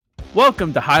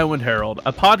Welcome to Highwind Herald,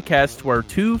 a podcast where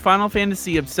two Final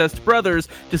Fantasy obsessed brothers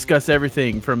discuss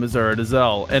everything from Azura to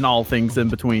Zell and all things in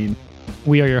between.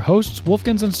 We are your hosts,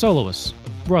 Wolfkins and Soloists,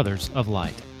 Brothers of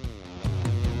Light.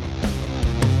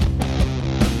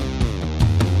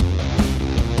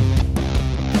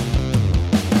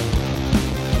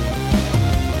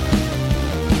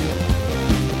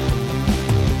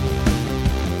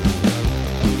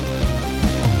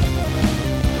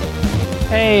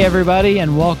 Hey everybody,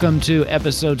 and welcome to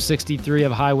episode 63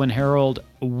 of Highwind Herald.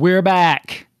 We're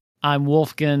back. I'm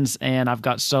Wolfkins, and I've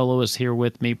got Soloist here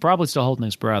with me, probably still holding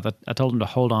his breath. I told him to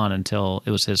hold on until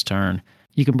it was his turn.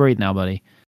 You can breathe now, buddy.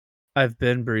 I've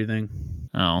been breathing.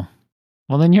 Oh.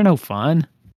 Well, then you're no fun.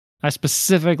 I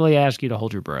specifically asked you to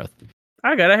hold your breath.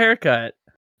 I got a haircut.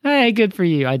 Hey, good for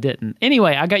you. I didn't.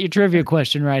 Anyway, I got your trivia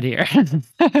question right here.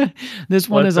 This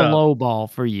one What's is a up? low ball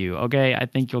for you, okay? I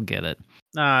think you'll get it.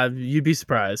 You'd be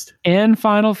surprised. In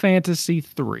Final Fantasy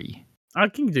III, I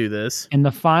can do this. in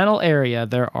the final area,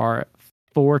 there are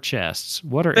 4 chests.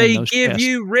 What are in They those give chests?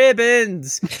 you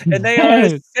ribbons, and they are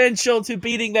essential to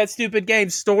beating that stupid game.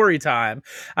 Story time.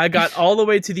 I got all the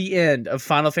way to the end of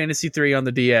Final Fantasy III on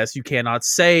the DS. You cannot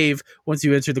save once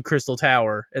you enter the Crystal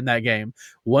Tower in that game.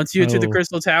 Once you enter the Oh.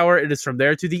 Crystal Tower, it is from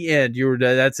there to the end.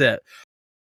 That's it.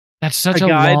 That's such A a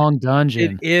guide- long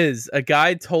dungeon. It is. A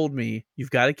guide told me,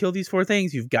 you've got to kill these 4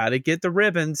 things. You've got to get the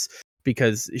ribbons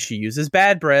because she uses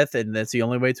bad breath, and that's the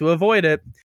only way to avoid it.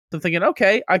 So I'm thinking,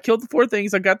 okay, I killed the 4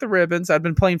 things. I got the ribbons. I've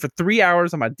been playing for 3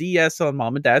 hours on my DS on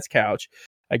mom and dad's couch.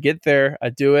 I get there. I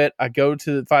do it. I go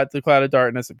to fight the Cloud of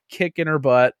Darkness. I'm kicking her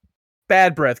butt.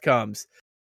 Bad breath comes.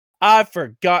 I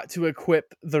forgot to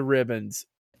equip the ribbons.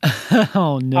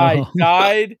 Oh, no. I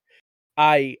died.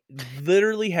 I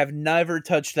literally have never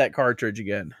touched that cartridge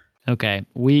again. Okay,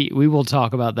 we will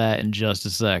talk about that in just a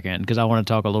second, because I want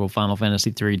to talk a little Final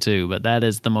Fantasy III too, but that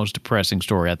is the most depressing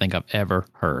story I think I've ever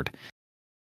heard.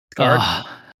 Garden.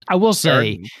 I will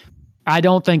say, Garden. I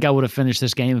don't think I would have finished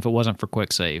this game if it wasn't for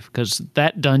quick save, because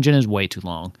that dungeon is way too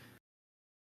long.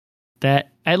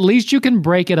 That at least you can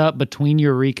break it up between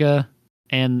Eureka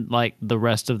and like the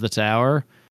rest of the tower,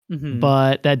 Mhm.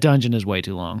 but that dungeon is way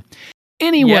too long.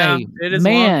 Anyway, Yeah, it is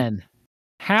man,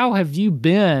 how have you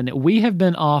been? We have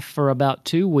been off for about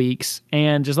 2 weeks,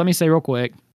 and just let me say real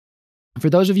quick, for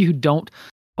those of you who don't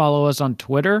follow us on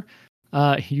Twitter,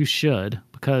 you should,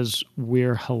 because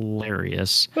we're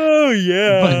hilarious. Oh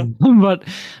yeah. But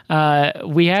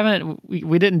we haven't.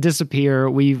 We didn't disappear.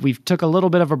 We've took a little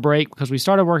bit of a break because we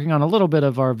started working on a little bit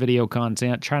of our video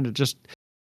content, trying to just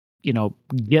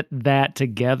get that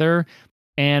together.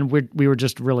 And we were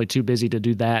just really too busy to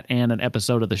do that and an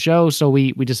episode of the show, so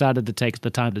we decided to take the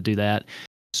time to do that.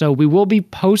 So we will be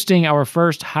posting our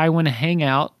first Highwind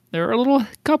Hangout. There are a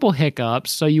couple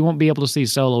hiccups, so you won't be able to see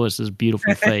Soloist's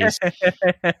beautiful face.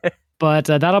 But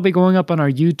that'll be going up on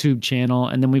our YouTube channel,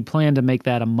 and then we plan to make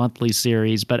that a monthly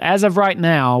series. But as of right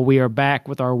now, we are back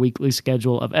with our weekly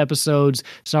schedule of episodes.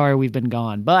 Sorry we've been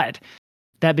gone. But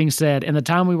that being said, in the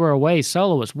time we were away,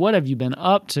 Soloist, what have you been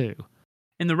up to?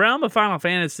 In the realm of Final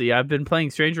Fantasy, I've been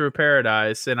playing Stranger of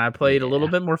Paradise, and I played a little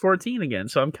bit more 14 again.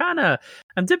 So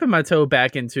I'm dipping my toe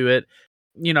back into it.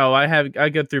 I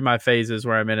go through my phases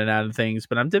where I'm in and out of things,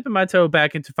 but I'm dipping my toe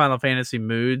back into Final Fantasy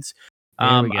moods.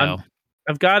 There we go.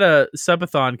 I've got a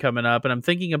subathon coming up, and I'm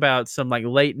thinking about some like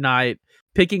late night,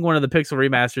 picking one of the Pixel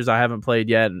remasters I haven't played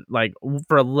yet, like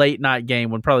for a late night game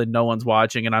when probably no one's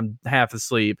watching and I'm half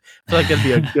asleep. I feel like it'd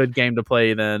be a good game to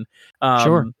play then.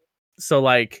 Sure. So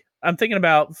like, I'm thinking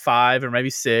about 5 or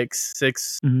maybe 6.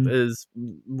 6 Mhm. is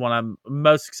one I'm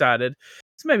most excited.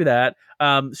 So maybe that.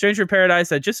 Stranger of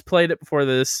Paradise, I just played it before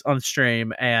this on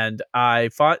stream, and I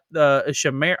fought a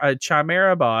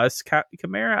Chimera boss.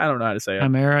 Chimera? I don't know how to say it.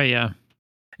 Chimera, yeah.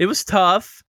 It was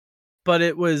tough, but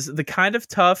it was the kind of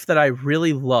tough that I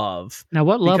really love. Now,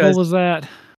 what level Because was that?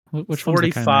 Which one's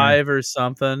the Chimera? 45 or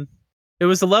something. It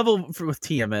was the level with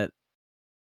Tiamat.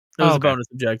 It was Okay. a bonus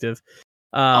objective.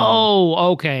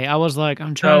 Okay. I was like,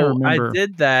 I'm trying to So remember. I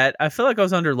did that. I feel like I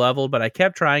was under leveled, but I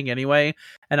kept trying anyway,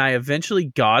 and I eventually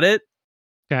got it,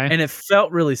 Okay. and it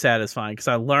felt really satisfying because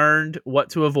I learned what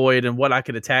to avoid and what I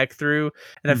could attack through,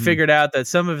 and I Mhm. figured out that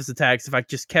some of his attacks, if I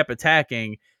just kept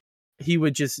attacking, he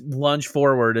would just lunge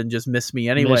forward and just miss me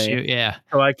anyway. Miss you, yeah.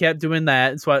 So I kept doing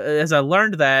that. So as I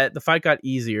learned that, the fight got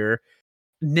easier.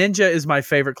 Ninja is my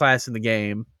favorite class in the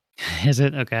game. Is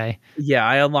it? Okay. Yeah,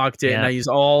 I unlocked it, and Yeah. I used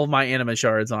all my anima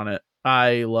shards on it.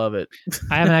 I love it.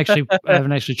 I haven't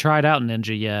actually tried out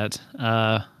Ninja yet.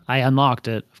 I unlocked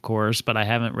it, of course, but I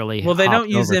haven't really. Well, they don't hopped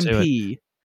use over to it. MP,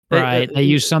 Right. They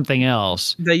use something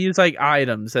else. They use like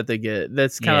items that they get.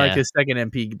 That's kind of like a second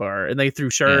MP bar. And they threw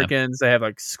shurikens. They have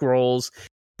like scrolls.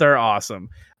 They're awesome.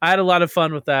 I had a lot of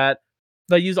fun with that.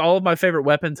 They use all of my favorite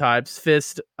weapon types: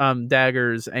 fist,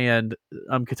 daggers, and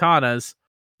katanas.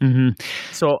 Mm-hmm.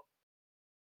 So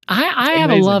I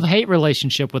have a love-hate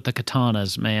relationship with the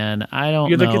katanas, man. I don't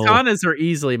know. The katanas are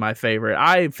easily my favorite.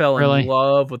 I fell in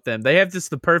love with them. They have just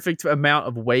the perfect amount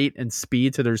of weight and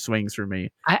speed to their swings for me.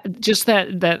 Just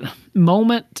that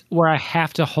moment where I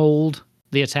have to hold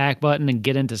the attack button and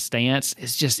get into stance,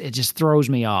 it just throws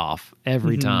me off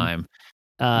every time.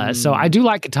 So I do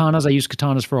like katanas. I used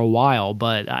katanas for a while,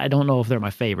 but I don't know if they're my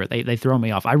favorite. They throw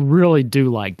me off. I really do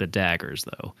like the daggers,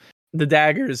 though. The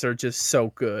daggers are just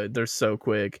so good. They're so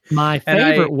quick. My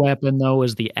favorite weapon, though,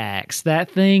 is the axe. That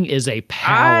thing is a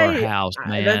powerhouse,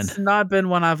 man. That's not been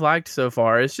one I've liked so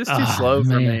far. It's just too slow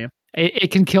for me.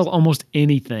 It can kill almost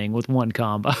anything with one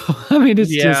combo. I mean,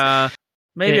 it's just...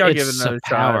 Maybe I'll give it another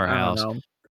powerhouse. Shot.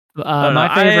 I don't know.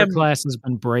 My favorite class has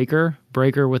been Breaker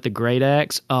with the Great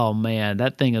Axe. Oh, man,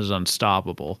 that thing is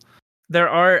unstoppable.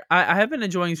 I have been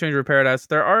enjoying Stranger of Paradise.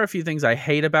 There are a few things I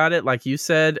hate about it. Like you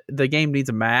said, the game needs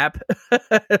a map.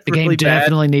 The game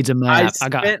definitely needs a map. I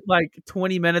spent like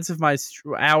 20 minutes of my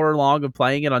hour long of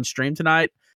playing it on stream tonight,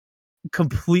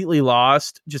 completely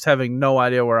lost, just having no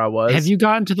idea where I was. Have you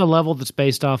gotten to the level that's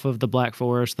based off of the Black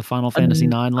Forest, the Final Fantasy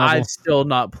IX level? I've still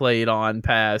not played on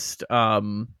past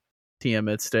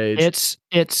Tiamat stage.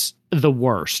 It's the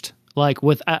worst. Like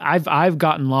I've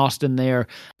gotten lost in there.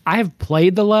 I have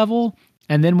played the level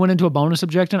and then went into a bonus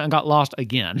objective and got lost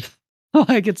again.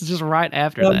 Like it's just right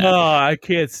after that. No, I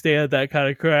can't stand that kind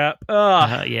of crap.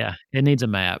 Yeah, it needs a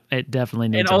map. It definitely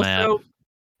needs a map. And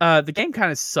also, the game kind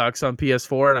of sucks on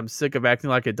PS4, and I'm sick of acting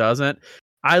like it doesn't.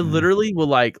 I literally will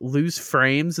like lose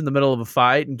frames in the middle of a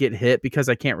fight and get hit because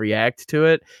I can't react to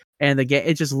it, and the game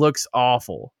it just looks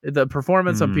awful. The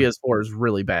performance on PS4 is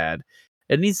really bad.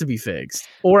 It needs to be fixed,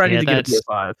 or I need to get a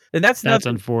PS5, and that's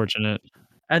unfortunate.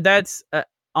 And that's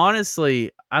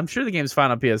honestly, I'm sure the game's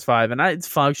fine on PS5, and it's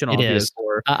functional on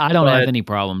PS4. I don't have any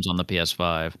problems on the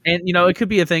PS5, and it could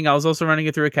be a thing. I was also running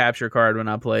it through a capture card when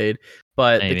I played,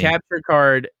 but the capture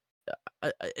card,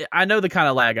 I know the kind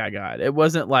of lag I got. It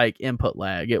wasn't like input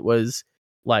lag; it was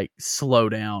like slow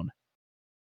down.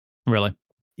 Really.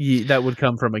 That would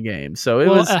come from a game. So it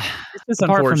was it's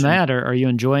apart from that, are you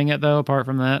enjoying it though? Apart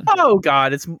from that? Oh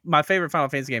God, it's my favorite Final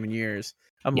Fantasy game in years.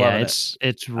 I'm loving it.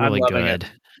 It's really good.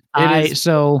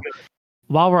 So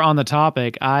while we're on the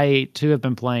topic, I too have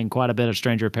been playing quite a bit of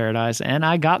Stranger of Paradise, and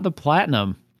I got the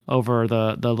platinum over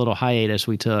the little hiatus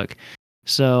we took.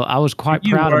 So I was quite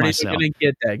proud of myself. You weren't even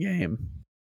gonna get that game.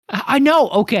 I know.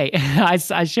 Okay. I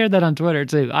shared that on Twitter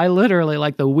too. I literally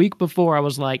like the week before I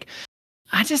was like,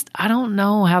 I don't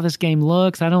know how this game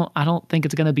looks. I don't think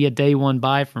it's going to be a day one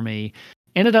buy for me.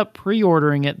 Ended up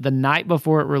pre-ordering it the night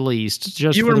before it released.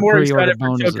 You were more excited for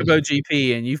Chocobo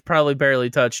GP, and you've probably barely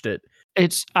touched it.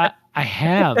 I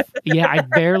have. Yeah, I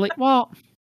barely. Well,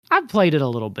 I've played it a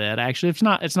little bit actually. It's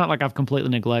not like I've completely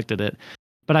neglected it,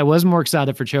 but I was more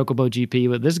excited for Chocobo GP.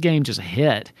 But this game just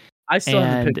hit. I still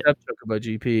haven't picked up Chocobo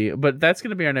GP, but that's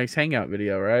going to be our next Hangout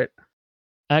video, right?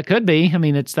 It could be. I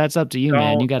mean, that's up to you,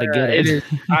 man. You got to get it. It is.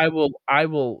 I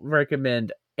will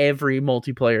recommend every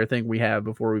multiplayer thing we have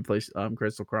before we play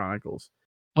Crystal Chronicles.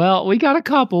 Well, we got a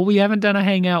couple. We haven't done a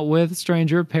hangout with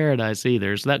Stranger of Paradise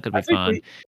either, so that could be fun.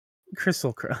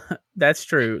 That's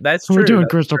true. We're doing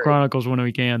Crystal Chronicles when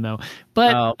we can, though.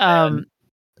 But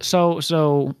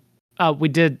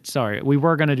we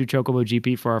were going to do Chocobo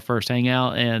GP for our first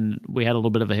hangout, and we had a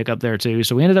little bit of a hiccup there too.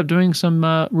 So we ended up doing some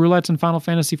roulettes in Final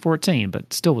Fantasy 14,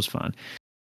 but still was fun.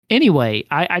 Anyway,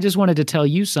 I just wanted to tell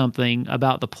you something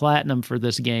about the platinum for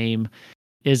this game,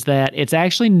 is that it's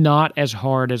actually not as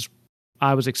hard as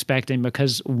I was expecting,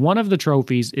 because one of the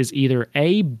trophies is either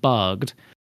A, bugged,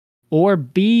 or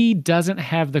B, doesn't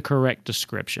have the correct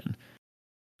description.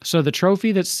 So the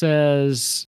trophy that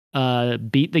says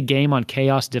beat the game on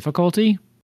chaos difficulty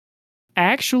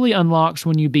actually unlocks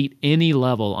when you beat any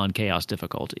level on chaos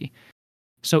difficulty.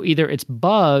 So either it's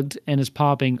bugged and is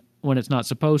popping when it's not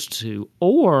supposed to,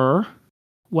 or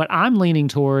what I'm leaning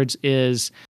towards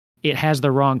is it has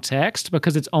the wrong text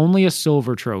because it's only a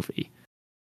silver trophy.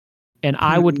 And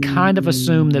I would kind of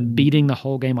assume that beating the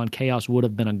whole game on chaos would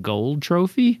have been a gold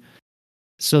trophy.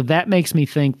 So that makes me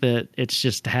think that it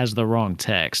just has the wrong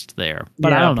text there.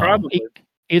 But I don't know. Probably.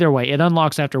 Either way, it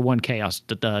unlocks after one chaos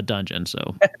dungeon.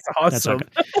 So that's awesome.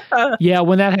 Yeah,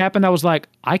 when that happened, I was like,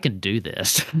 I can do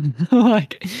this.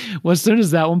 Like, well, as soon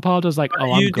as that one popped, I was like,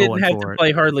 oh, I'm going for it. You didn't have to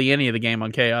play hardly any of the game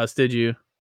on chaos, did you?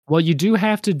 Well, you do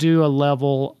have to do a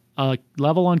level a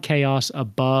level on Chaos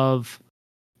above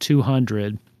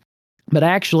 200. But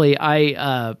actually,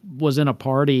 I was in a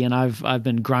party and I've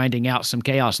been grinding out some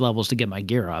Chaos levels to get my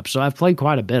gear up. So I've played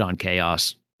quite a bit on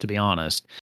Chaos, to be honest.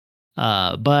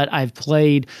 But I've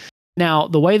played now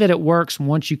the way that it works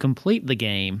once you complete the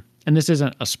game, and this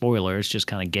isn't a spoiler, it's just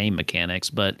kind of game mechanics,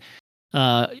 but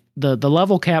the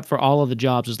level cap for all of the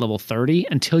jobs is level 30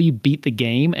 until you beat the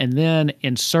game, and then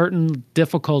in certain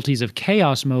difficulties of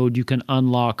Chaos mode, you can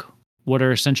unlock what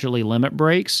are essentially limit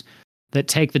breaks that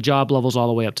take the job levels all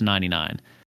the way up to 99.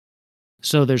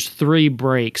 So there's 3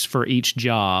 breaks for each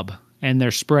job, and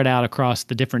they're spread out across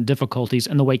the different difficulties.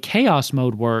 And the way Chaos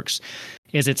mode works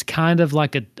is it's kind of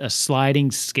like a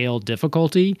sliding scale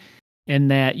difficulty in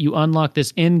that you unlock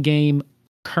this in-game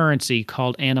currency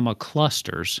called anima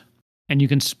clusters, and you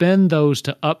can spend those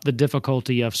to up the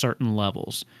difficulty of certain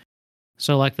levels.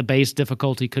 So like the base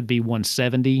difficulty could be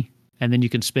 170, and then you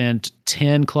can spend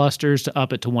 10 clusters to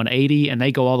up it to 180, and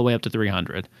they go all the way up to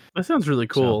 300. That sounds really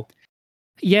cool. So,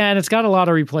 yeah, and it's got a lot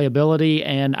of replayability,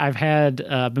 and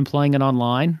I've been playing it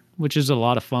online, which is a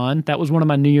lot of fun. That was one of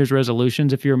my New Year's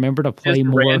resolutions, if you remember, to play Just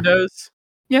more. randos?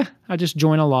 Yeah, I just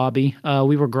joined a lobby.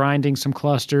 We were grinding some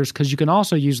clusters, because you can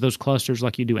also use those clusters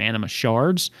like you do anima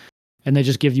shards, and they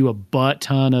just give you a butt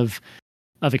ton of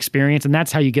experience, and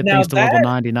that's how you get things to level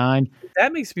 99.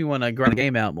 That makes me want to grind the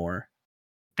game out more.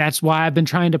 That's why I've been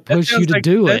trying to push you to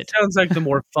do it. That sounds like the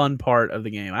more fun part of the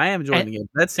game. I am enjoying the game.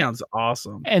 That sounds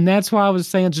awesome. And that's why I was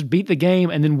saying just beat the game,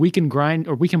 and then we can grind,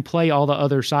 or we can play all the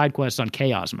other side quests on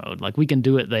Chaos mode. Like, we can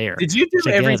do it there. Did you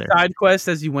do every side quest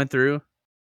as you went through?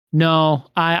 No,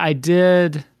 I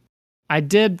did. I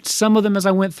did some of them as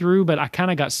I went through, but I kind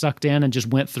of got sucked in and just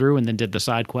went through and then did the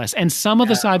side quests. And some of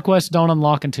the side quests don't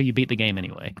unlock until you beat the game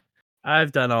anyway.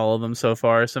 I've done all of them so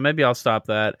far, so maybe I'll stop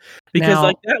that. Because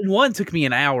like that one took me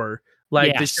an hour.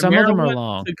 Like the some of them are one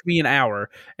long. took me an hour.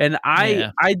 And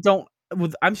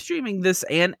I'm streaming this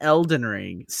and Elden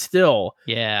Ring still.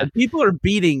 Yeah. And people have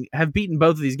beaten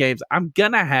both of these games. I'm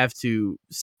gonna have to.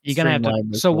 You're gonna have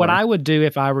to. So what I would do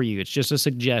if I were you, it's just a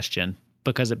suggestion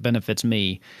because it benefits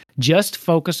me. Just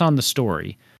focus on the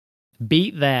story.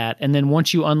 Beat that, and then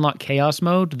once you unlock Chaos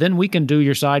mode, then we can do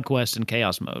your side quests in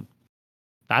Chaos mode.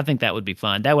 I think that would be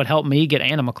fun. That would help me get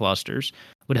anima clusters,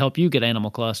 would help you get animal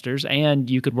clusters, and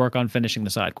you could work on finishing the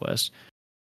side quests.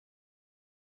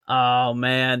 Oh,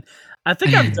 man. I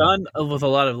think I'm done with a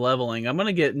lot of leveling. I'm going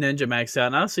to get Ninja maxed out,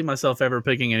 and I don't see myself ever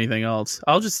picking anything else.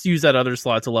 I'll just use that other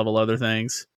slot to level other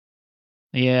things.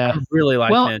 Yeah. I really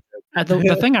like Ninja.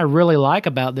 The thing I really like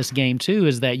about this game, too,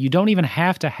 is that you don't even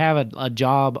have to have a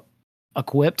job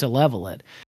equipped to level it.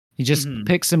 You just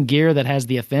pick some gear that has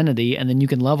the affinity, and then you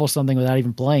can level something without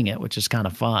even playing it, which is kind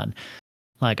of fun.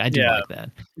 Like, I do like that.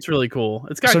 It's really cool.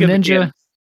 It's got so good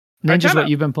Ninja's what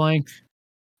you've been playing?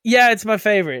 Yeah, it's my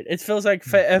favorite. It feels like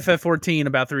FF14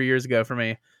 about 3 years ago for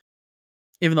me.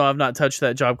 Even though I've not touched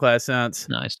that job class since.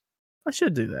 Nice. I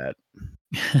should do that.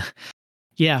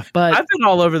 Yeah, but I've been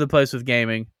all over the place with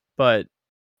gaming, but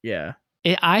yeah.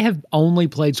 I have only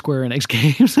played Square Enix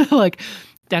games. Like,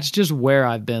 that's just where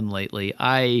I've been lately.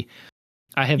 I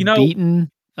have beaten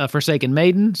Forsaken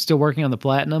Maiden, still working on the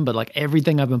platinum, but like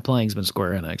everything I've been playing has been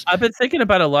Square Enix. I've been thinking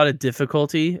about a lot of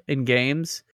difficulty in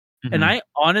games, and I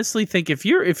honestly think if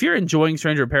you're enjoying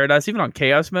Stranger of Paradise, even on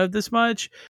Chaos mode this much,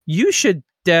 you should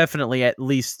definitely at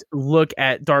least look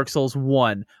at Dark Souls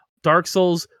 1. Dark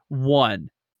Souls 1.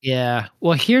 Yeah.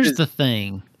 Well, here's the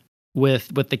thing with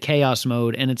the Chaos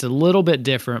mode, and it's a little bit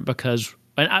different because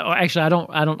I don't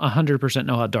 100%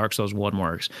 know how Dark Souls 1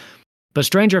 works. But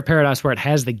Stranger of Paradise, where it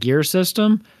has the gear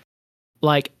system,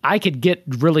 like I could get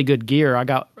really good gear. I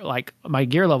got like my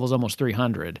gear level is almost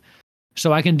 300.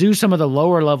 So I can do some of the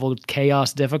lower level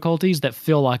chaos difficulties that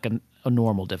feel like a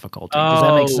normal difficulty. Does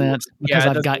that make sense? Because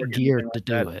I've got gear to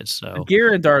do it. So the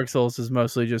gear in Dark Souls is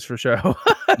mostly just for show.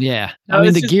 Yeah. I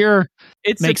mean, the gear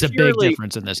makes a big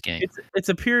difference in this game.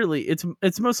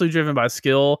 It's mostly driven by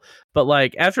skill, but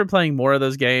like after playing more of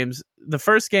those games, the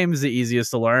first game is the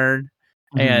easiest to learn,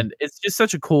 and it's just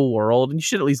such a cool world, and you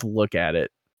should at least look at it.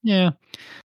 Yeah.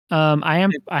 I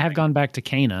have gone back to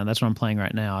Kena. That's what I'm playing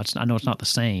right now. I know it's not the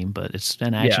same, but it's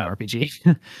an action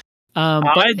RPG.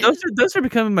 But those are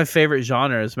becoming my favorite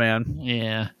genres, man.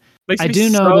 Yeah. I do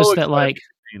notice that like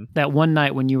that one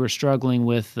night when you were struggling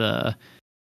with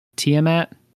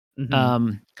Tiamat,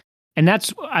 and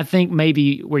that's I think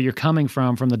maybe where you're coming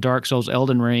from the Dark Souls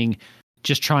Elden Ring,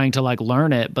 just trying to like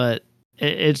learn it, but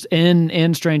it's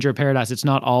in Stranger of Paradise, it's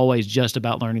not always just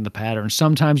about learning the patterns.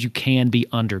 Sometimes you can be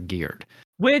under geared.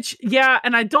 Which, yeah,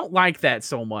 and I don't like that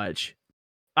so much.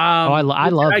 I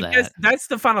love that. I guess that's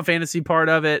the Final Fantasy part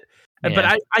of it. But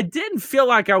I didn't feel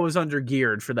like I was under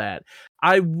geared for that.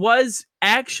 I was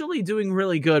actually doing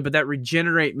really good, but that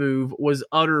regenerate move was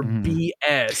utter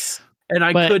BS, and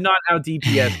I could not out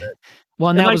DPS it. Well,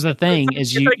 and that was the thing,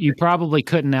 is you probably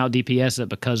couldn't out DPS it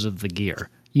because of the gear.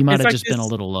 You might have just been a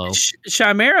little low.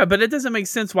 Chimera, but it doesn't make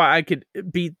sense why I could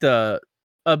beat the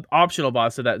optional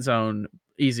boss of that zone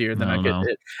easier than I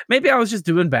could. Maybe I was just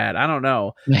doing bad. I don't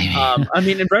know. I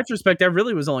mean, in retrospect, I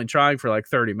really was only trying for like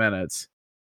 30 minutes.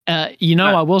 I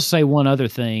will say one other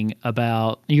thing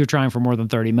about you were trying for more than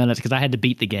 30 minutes because I had to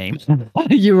beat the game.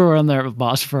 You were on there with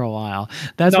boss for a while.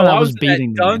 That's when I was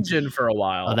beating the dungeon for a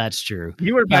while. Oh, that's true.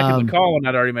 You were back in the call when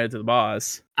I'd already made it to the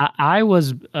boss. I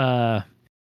was.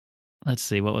 Let's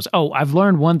see what was. Oh, I've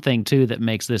learned one thing too that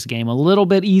makes this game a little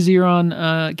bit easier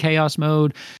on chaos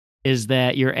mode. Is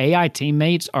that your AI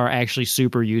teammates are actually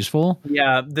super useful.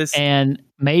 Yeah, and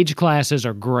mage classes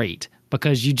are great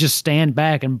because you just stand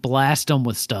back and blast them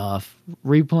with stuff,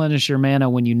 replenish your mana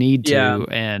when you need to,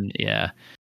 and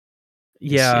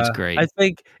it's great. I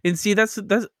think, and see, that's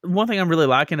one thing I'm really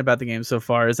liking about the game so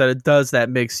far is that it does that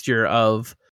mixture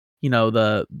of,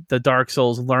 the Dark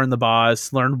Souls, learn the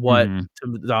boss, learn what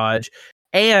to dodge,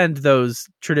 and those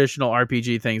traditional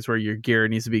RPG things where your gear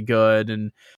needs to be good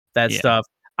and that stuff.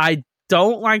 I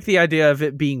don't like the idea of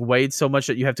it being weighed so much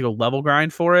that you have to go level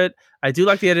grind for it. I do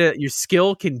like the idea that your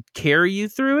skill can carry you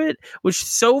through it, which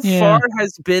so far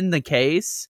has been the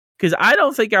case, because I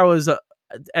don't think I was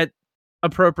at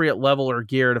appropriate level or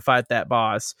gear to fight that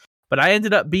boss, but I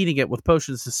ended up beating it with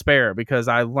potions to spare because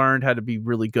I learned how to be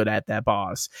really good at that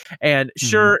boss. And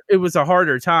sure, it was a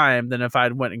harder time than if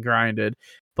I'd went and grinded,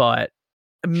 but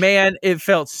man, it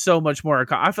felt so much more.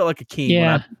 I felt like a king when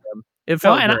I beat him. It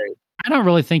felt great. I don't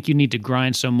really think you need to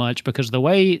grind so much because the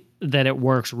way that it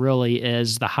works really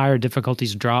is the higher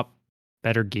difficulties drop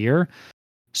better gear.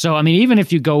 So, I mean, even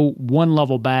if you go one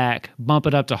level back, bump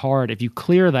it up to hard, if you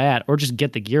clear that or just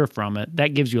get the gear from it,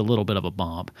 that gives you a little bit of a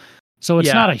bump. So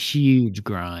it's not a huge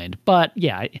grind. But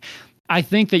yeah, I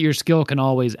think that your skill can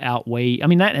always outweigh. I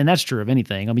mean, that's true of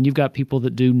anything. I mean, you've got people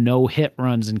that do no hit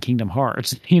runs in Kingdom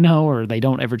Hearts, or they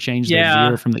don't ever change their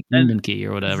gear from the Kingdom Key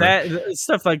or whatever.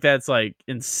 Stuff like that's like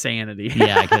insanity.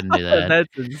 Yeah, I couldn't do that. That's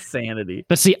insanity.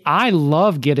 But see, I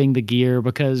love getting the gear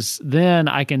because then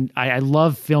I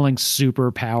love feeling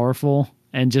super powerful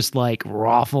and just like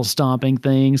raffle stomping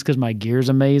things because my gear's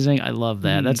amazing. I love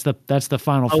that. That's the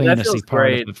Final Fantasy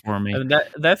part of it for me. I mean,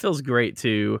 that feels great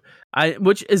too.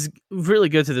 Which is really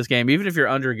good to this game. Even if you're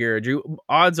under geared,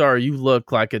 odds are you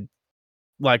look like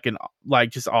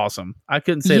just awesome. I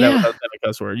couldn't say that without a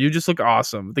cuss word. You just look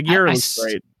awesome. The gear looks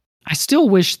great. I still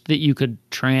wish that you could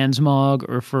transmog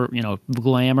or for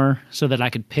glamour so that I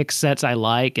could pick sets I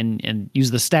like and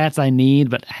use the stats I need,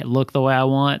 but look the way I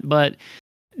want. But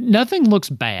nothing looks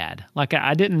bad. Like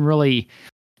I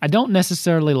don't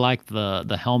necessarily like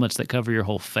the helmets that cover your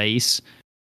whole face.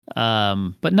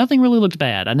 But nothing really looked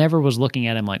bad. I never was looking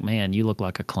at him like, man, you look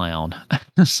like a clown.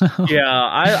 So. Yeah,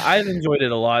 I've enjoyed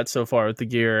it a lot so far with the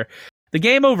gear. The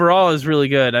game overall is really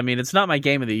good. I mean, it's not my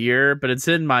game of the year, but it's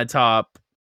in my top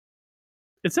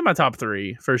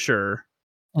 3 for sure.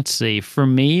 Let's see. For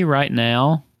me right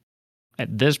now,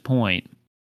 at this point,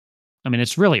 I mean,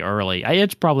 it's really early.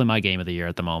 It's probably my game of the year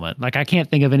at the moment. Like, I can't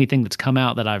think of anything that's come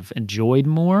out that I've enjoyed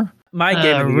more. My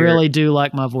game of the year. I really do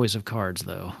like my Voice of Cards,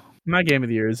 though. My game of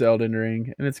the year is Elden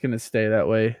Ring, and it's going to stay that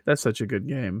way. That's such a good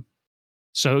game.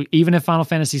 So even if Final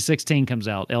Fantasy 16 comes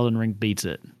out, Elden Ring beats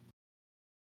it.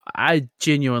 I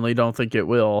genuinely don't think it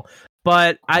will.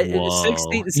 But No.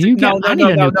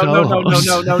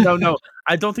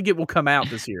 I don't think it will come out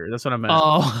this year. That's what I meant.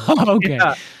 Oh, okay.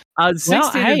 Yeah.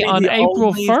 16 on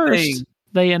April 1st,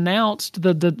 they announced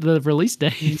the release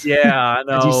date. Yeah, I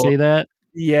know. Did you see that?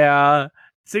 Yeah.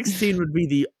 16 would be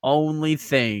the only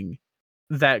thing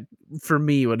that, for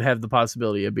me, would have the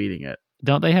possibility of beating it.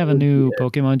 Don't they have a new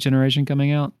Pokemon generation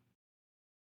coming out?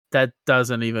 That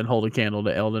doesn't even hold a candle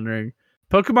to Elden Ring.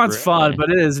 Pokemon's fun, but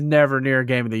it is never near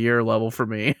Game of the Year level for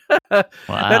me. Wow.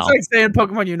 That's like saying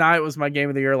Pokemon Unite was my Game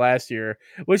of the Year last year,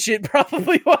 which it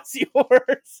probably was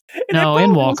yours. No,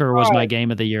 Endwalker was my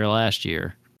Game of the Year last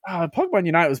year. Pokemon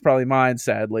Unite was probably mine,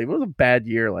 sadly. It was a bad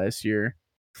year last year.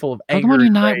 Full of anger. Pokemon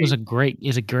Unite is a great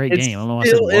game. I don't know why I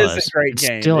said it was. Is a great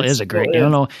game. It still is a great game. I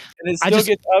don't know. And it still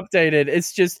gets updated.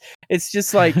 It's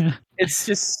just like,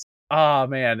 oh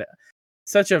man,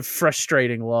 such a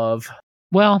frustrating love.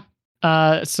 Well,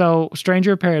 so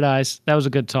Stranger of Paradise, that was a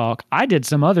good talk. I did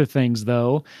some other things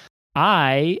though.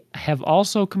 I have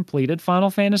also completed Final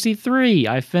Fantasy 3.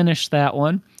 I finished that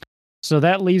one. So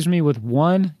that leaves me with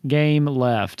one game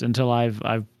left until I've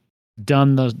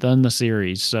done the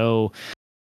series. So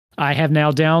I have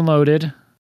now downloaded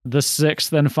the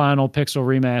sixth and final Pixel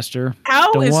remaster.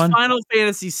 How is Final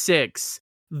Fantasy VI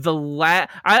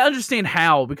I understand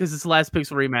how, because it's the last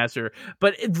Pixel remaster,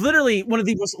 but it's literally one of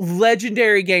the most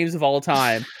legendary games of all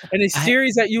time, and a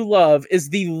series that you love is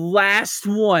the last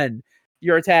one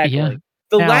you're tackling. Yeah.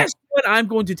 The last one I'm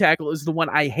going to tackle is the one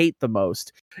I hate the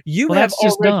most. That's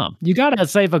just dumb. You got to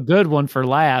save a good one for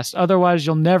last, otherwise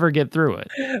you'll never get through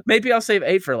it. Maybe I'll save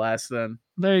 8 for last then.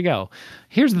 There you go.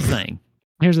 Here's the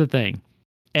thing.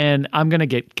 And I'm going to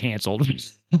get canceled.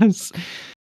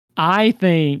 I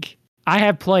think I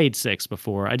have played 6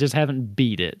 before. I just haven't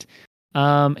beat it.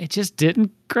 It just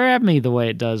didn't grab me the way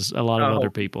it does a lot of other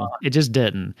people. It just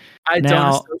didn't. I don't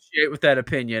associate with that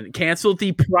opinion. Cancel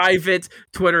the private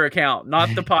Twitter account,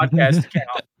 not the podcast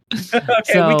account.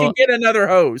 Okay, so, we can get another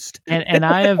host. And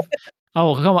I have...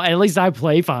 Oh, come on. At least I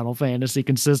play Final Fantasy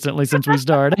consistently since we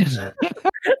started.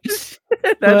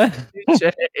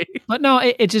 But no,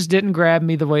 it just didn't grab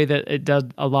me the way that it does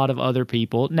a lot of other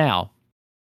people. Now,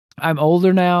 I'm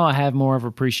older now. I have more of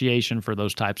appreciation for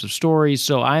those types of stories,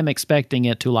 so I'm expecting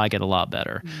it to like it a lot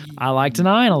better. I liked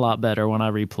 9 a lot better when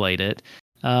I replayed it.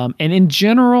 And in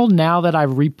general, now that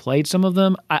I've replayed some of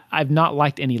them, I've not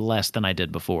liked any less than I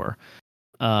did before.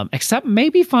 Except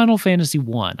maybe Final Fantasy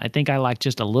 1. I think I liked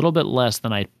just a little bit less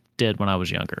than I did when I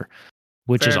was younger,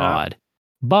 which is odd.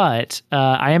 But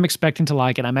I am expecting to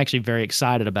like it. I'm actually very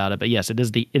excited about it. But yes, it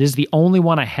is the only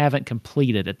one I haven't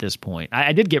completed at this point.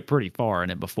 I did get pretty far in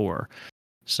it before.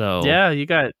 So yeah, you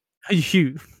got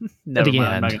you. Never mind.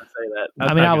 I'm not gonna say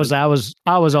that.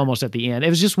 I was almost at the end. It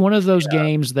was just one of those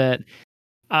games that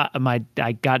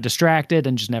I got distracted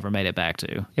and just never made it back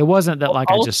to. It wasn't that I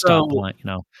just stopped playing.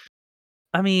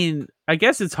 I mean, I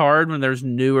guess it's hard when there's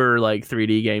newer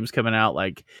 3D games coming out.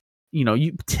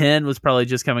 10 was probably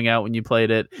just coming out when you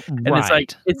played it. And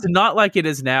it's not like it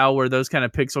is now where those kind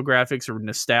of pixel graphics are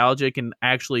nostalgic and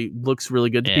actually looks really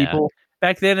good to people.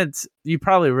 Back then, you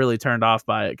probably really turned off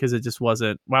by it because it just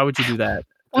wasn't. Why would you do that?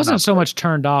 I wasn't so much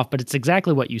turned off, but it's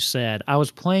exactly what you said. I was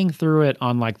playing through it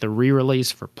on the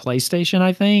re-release for PlayStation,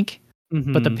 I think.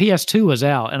 Mm-hmm. But the PS2 was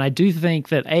out. And I do think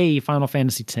that Final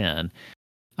Fantasy X,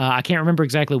 I can't remember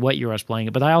exactly what year I was playing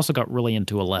it, but I also got really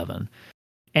into 11.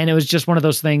 And it was just one of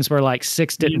those things where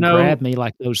 6 didn't grab me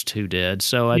like those 2 did,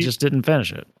 so I just didn't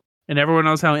finish it. And everyone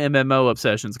knows how MMO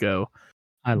obsessions go.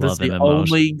 I love MMOs. The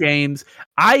only games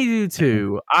I do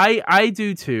too. I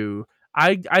do too.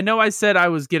 I know I said I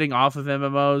was getting off of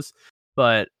MMOs,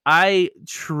 but I'm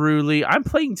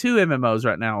playing 2 MMOs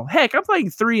right now. Heck, I'm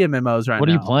playing 3 MMOs right now. What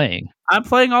are you playing? I'm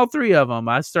playing all 3 of them.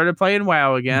 I started playing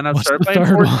WoW again. I've started playing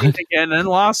 14 again, and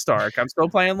Lost Ark. I'm still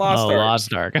playing Lost Ark.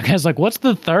 Lost Ark. I was like, what's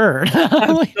the third?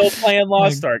 I'm still playing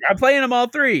Lost Ark. I'm playing them all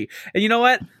 3. And you know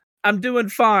what? I'm doing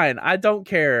fine. I don't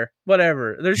care.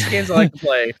 Whatever. There's games I like to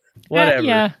play. Whatever.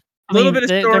 Yeah. A little bit of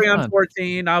story on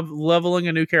 14. I'm leveling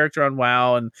a new character on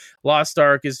WoW, and Lost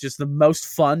Ark is just the most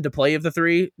fun to play of the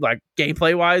 3,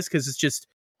 gameplay wise, because it's just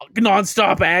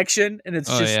nonstop action, and it's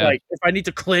if I need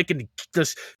to click and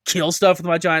just kill stuff with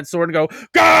my giant sword and go,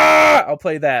 Gah! I'll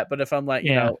play that. But if I'm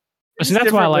see,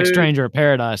 that's why I like Stranger of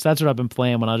Paradise. That's what I've been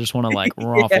playing when I just want to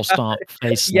raffle stomp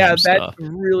face. Yeah, that's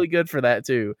really good for that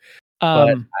too.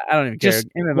 But I don't even care.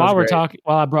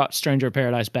 While I brought Stranger of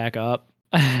Paradise back up,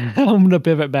 I'm going to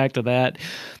pivot back to that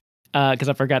because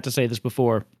I forgot to say this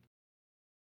before.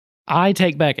 I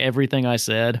take back everything I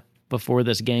said before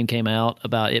this game came out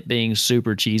about it being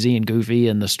super cheesy and goofy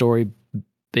and the story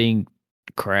being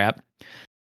crap.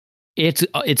 It's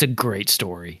a great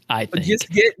story, I think.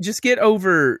 Just get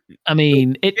over. I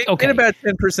mean, get about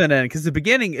 10% in because the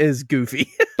beginning is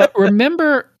goofy. But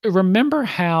remember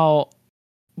how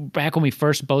back when we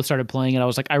first both started playing it, I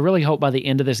was like, I really hope by the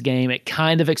end of this game it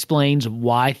kind of explains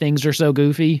why things are so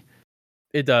goofy.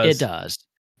 It does. It does.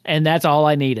 And that's all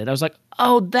I needed. I was like,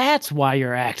 oh, that's why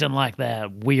you're acting like that,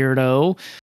 weirdo.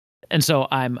 And so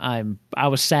I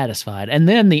was satisfied. And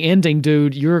then the ending,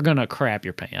 dude, you're gonna crap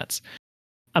your pants.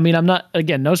 I mean, I'm not,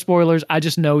 again, no spoilers. I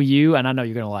just know you, and I know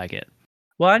you're gonna like it.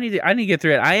 Well, I need to get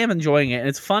through it. I am enjoying it, and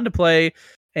it's fun to play.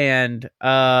 And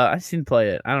I just didn't play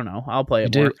it. I don't know. I'll play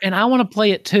it more. And I want to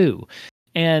play it too.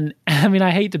 And I mean,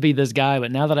 I hate to be this guy,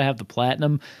 but now that I have the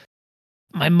platinum,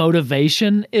 my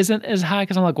motivation isn't as high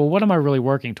because I'm like, well, what am I really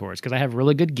working towards? Because I have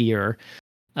really good gear.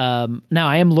 Now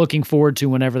I am looking forward to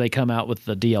whenever they come out with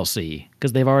the DLC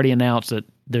because they've already announced that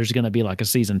there's going to be a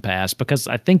season pass because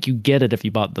I think you get it if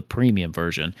you bought the premium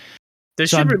version. They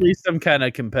should release some kind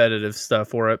of competitive stuff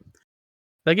for it.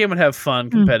 That game would have fun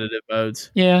competitive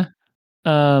modes. Yeah.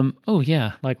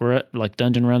 Like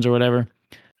dungeon runs or whatever.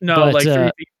 No, But, like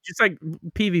 3D, just like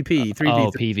PvP, 3D. Oh,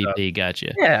 stuff. PvP,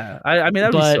 gotcha. Yeah, I mean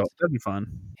that'd be fun.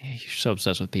 You're so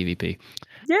obsessed with PvP.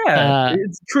 Yeah,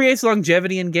 it creates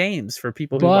longevity in games for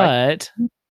people who like.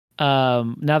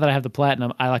 But now that I have the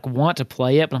platinum, I like want to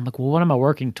play it, but I'm like, well, what am I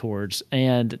working towards?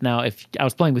 And now if I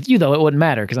was playing with you though, it wouldn't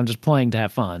matter because I'm just playing to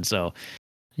have fun. So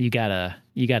you gotta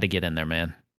get in there,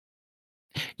 man.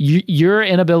 Your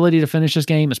inability to finish this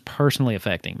game is personally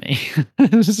affecting me.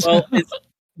 Well,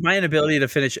 my inability to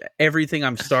finish everything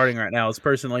I'm starting right now is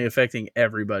personally affecting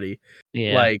everybody.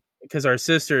 Yeah. Like, because our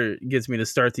sister gets me to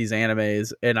start these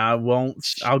animes, and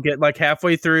I'll get like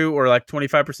halfway through or like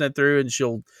 25% through, and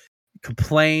she'll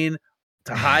complain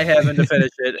to high heaven to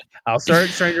finish it. I'll start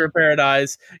Stranger of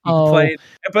Paradise. You complain,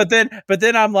 but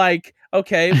then I'm like,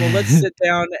 okay, well, let's sit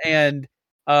down and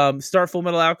start Full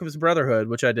Metal Alchemist Brotherhood,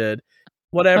 which I did.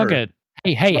 Whatever. Okay.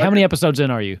 Hey, how many episodes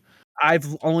in are you? I've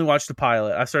only watched the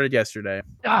pilot. I started yesterday.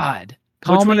 God,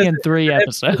 call me in 3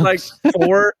 episodes. Like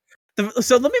 4.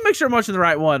 So let me make sure I'm watching the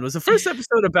right one. Was the first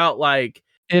episode about like?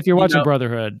 If you're watching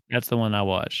Brotherhood, that's the one I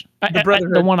watched.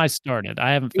 The one I started.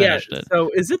 I haven't finished it.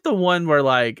 So is it the one where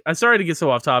like? I'm sorry to get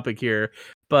so off topic here,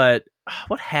 but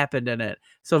what happened in it?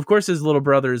 So of course his little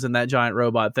brother's in that giant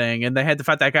robot thing, and they had to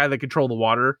fight that guy that controlled the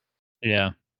water.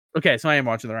 Yeah. Okay, so I am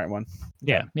watching the right one.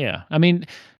 Yeah. I mean,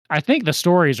 I think the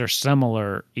stories are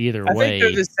similar either way. I think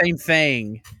they're the same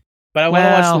thing, but I want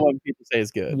to watch the one people say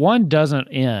is good. One doesn't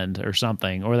end or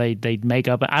something, or they make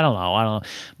up. I don't know.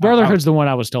 Brotherhood's the one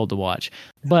I was told to watch.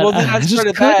 But well, then I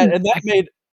started that, and that made.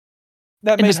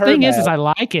 And the thing is I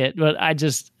like it, but I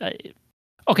just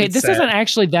okay. This isn't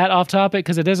actually that off topic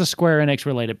because it is a Square Enix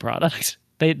related product.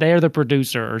 They are the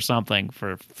producer or something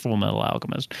for Full Metal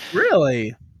Alchemist.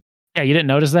 Really? Yeah, you didn't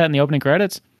notice that in the opening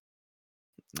credits?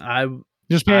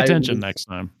 Just pay attention next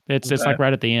time. It's like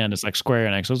right at the end. It's like Square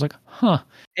Enix. I was like, huh.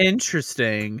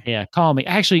 Interesting. Yeah, call me.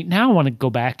 Actually, now I want to go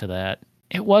back to that.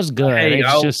 It was good. Hey,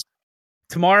 it's just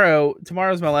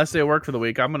tomorrow's my last day of work for the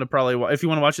week. I'm gonna probably, if you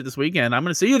want to watch it this weekend, I'm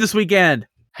gonna see you this weekend.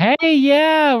 Hey,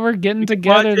 yeah, we're getting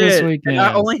together this weekend. And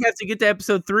I only have to get to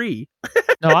episode 3.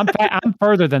 No, I'm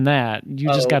further than that. You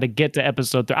just got to get to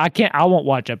episode 3. I won't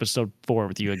watch episode 4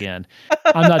 with you again.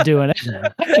 I'm not doing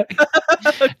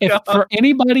it. For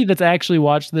anybody that's actually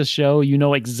watched this show, you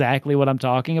know exactly what I'm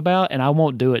talking about, and I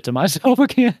won't do it to myself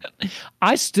again.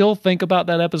 I still think about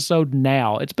that episode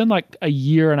now. It's been like a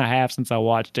year and a half since I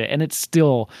watched it, and it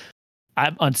still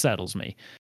unsettles me.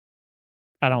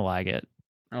 I don't like it.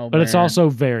 But it's also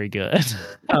very good.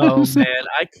 Oh, man.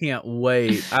 I can't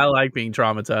wait. I like being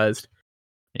traumatized.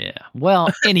 Yeah. Well,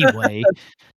 anyway,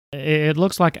 it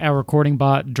looks like our recording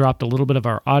bot dropped a little bit of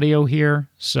our audio here.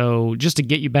 So just to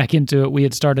get you back into it, we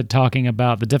had started talking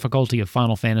about the difficulty of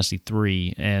Final Fantasy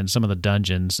III and some of the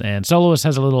dungeons. And Soloist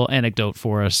has a little anecdote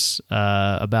for us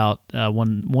about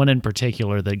one in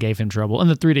particular that gave him trouble in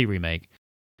the 3D remake.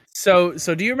 So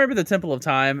do you remember the Temple of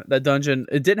Time? That dungeon,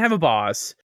 it didn't have a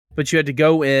boss, but you had to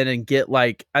go in and get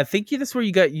like, I think that's where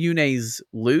you got Yune's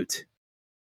loot.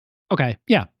 Okay,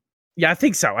 yeah. Yeah, I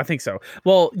think so.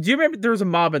 Well, do you remember there was a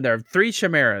mob in there? 3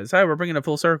 chimeras. Oh, we're bringing it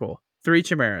full circle. 3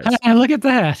 chimeras. Look at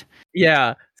that.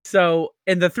 Yeah. So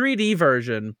in the 3D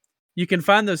version, you can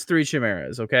find those 3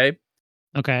 chimeras, okay?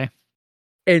 Okay.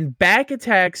 And back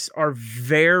attacks are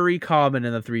very common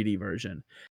in the 3D version.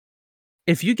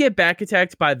 If you get back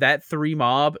attacked by that 3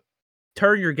 mob,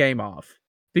 turn your game off.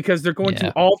 Because they're going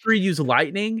to all 3 use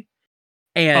lightning,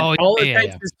 and all it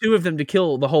takes is 2 of them to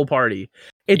kill the whole party.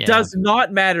 It does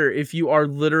not matter if you are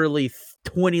literally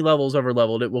 20 levels over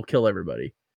leveled, it will kill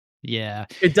everybody. Yeah.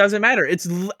 It doesn't matter. It's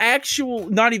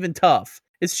not even tough.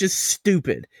 It's just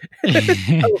stupid. So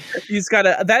you just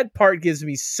gotta, that part gives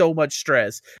me so much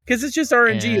stress because it's just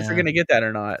RNG if you're going to get that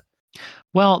or not.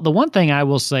 Well, the one thing I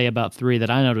will say about 3 that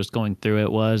I noticed going through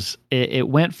it was it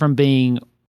went from being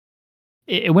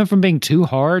too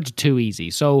hard to too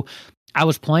easy. So I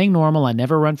was playing normal. I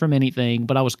never run from anything,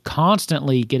 but I was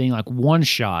constantly getting like one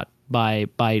shot by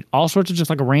all sorts of just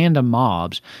like random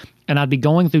mobs. And I'd be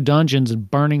going through dungeons and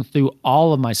burning through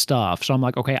all of my stuff. So I'm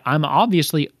like, okay, I'm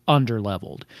obviously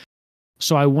under-leveled.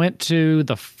 So I went to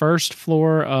the first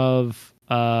floor of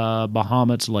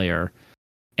Bahamut's lair,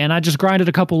 and I just grinded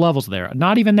a couple levels there.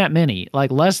 Not even that many,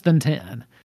 like less than 10.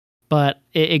 But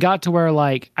it got to where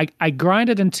like I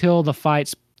grinded until the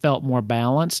fights felt more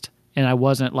balanced, and I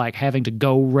wasn't like having to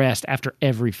go rest after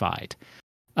every fight.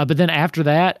 But then after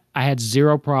that, I had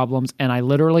 0 problems, and I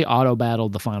literally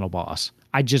auto-battled the final boss.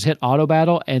 I just hit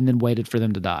auto-battle and then waited for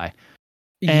them to die.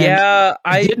 And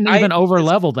I didn't even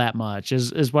over-level that much,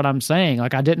 is what I'm saying.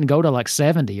 Like, I didn't go to like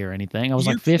 70 or anything. I was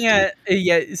like 50.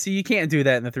 Yeah, so you can't do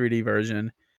that in the 3D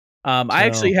version. I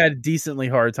actually had a decently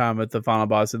hard time with the final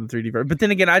boss in the 3D version, but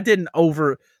then again, I didn't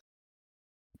over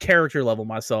character level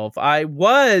myself. I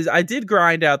did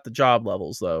grind out the job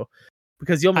levels though,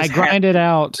 because you almost grinded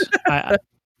out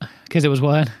because it was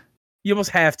what? You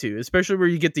almost have to, especially where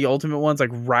you get the ultimate ones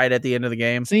like right at the end of the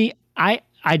game. See, I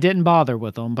didn't bother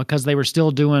with them because they were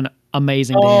still doing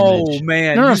amazing damage. Oh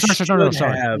man! No,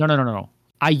 sorry. No.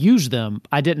 I used them.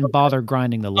 I didn't bother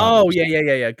grinding the levels. Oh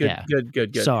yeah.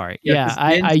 Good. Sorry. Yeah,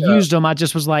 I used them. I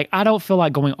just was like, I don't feel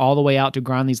like going all the way out to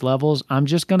grind these levels. I'm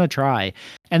just gonna try.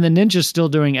 And the ninja's still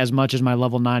doing as much as my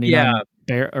level 99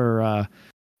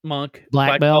 monk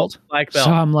black belt. So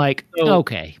I'm like,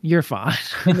 okay, you're fine.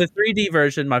 In the 3D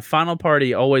version, my final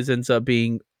party always ends up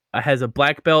being has a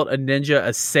black belt, a ninja,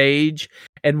 a sage,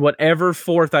 and whatever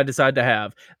fourth I decide to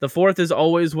have. The fourth is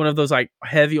always one of those like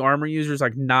heavy armor users,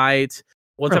 like knight.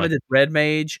 One time I did red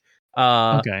mage,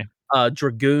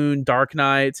 dragoon, dark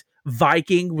knight.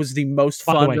 Viking was the most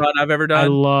fun run I've ever done. I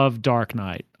love Dark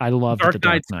Knight. I love Dark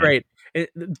Knight's great.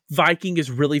 Viking is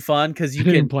really fun because you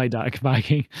can play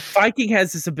Viking. Viking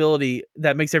has this ability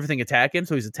that makes everything attack him,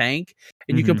 so he's a tank,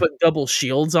 and you can put double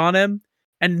shields on him,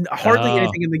 and hardly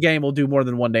anything in the game will do more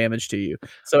than 1 damage to you.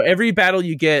 So every battle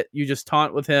you get, you just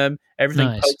taunt with him. Everything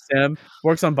pokes him.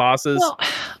 Works on bosses. Well,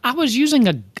 I was using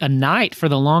a knight for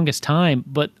the longest time,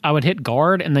 but I would hit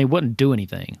guard and they wouldn't do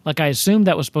anything. Like I assumed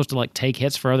that was supposed to like take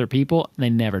hits for other people, and they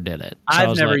never did it. So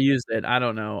I've never used it. I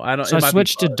don't know. So I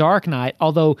switched to Dark Knight,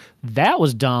 although that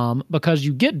was dumb because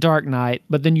you get Dark Knight,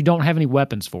 but then you don't have any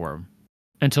weapons for him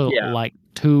until like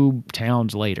 2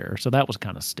 towns later. So that was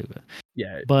kind of stupid.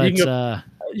 Yeah, but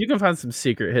you can find some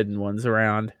secret hidden ones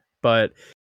around, but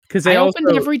because I opened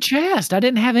every chest, I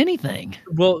didn't have anything.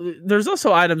 Well, there's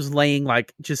also items laying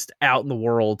like just out in the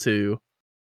world too,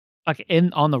 like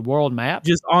on the world map,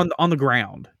 just on the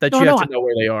ground that you have to know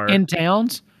where they are in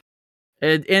towns.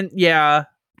 And yeah,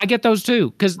 I get those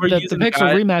too because the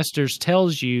Pixel Remasters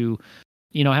tells you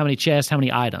how many chests, how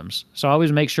many items. So I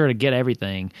always make sure to get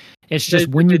everything. It's just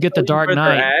when you get the Dark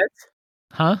Knight,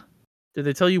 huh? Did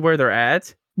they tell you where they're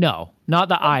at? No, not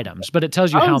the items, but it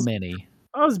tells you how many.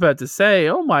 I was about to say,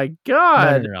 oh my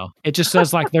god. No. It just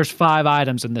says like there's 5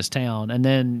 items in this town, and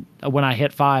then when I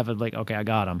hit 5, I'm like, okay, I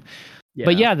got them. Yeah.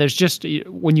 But yeah, there's just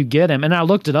when you get them, and I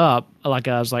looked it up. Like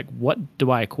I was like, what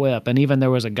do I equip? And even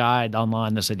there was a guide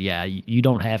online that said, yeah, you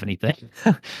don't have anything.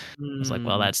 I was like,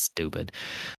 well, that's stupid.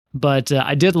 But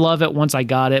I did love it once I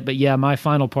got it. But yeah, my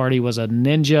final party was a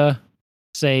ninja,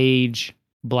 sage,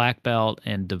 black belt,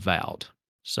 and devout.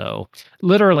 So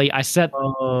literally I set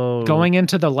going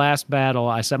into the last battle,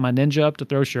 I set my ninja up to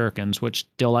throw shurikens, which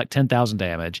deal like 10,000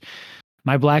 damage.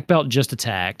 My black belt just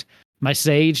attacked. My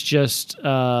sage just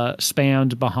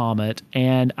spammed Bahamut,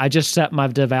 and I just set my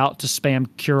devout to spam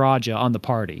Kuraja on the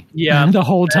party. Yeah, the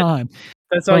whole time.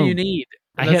 That's all you need.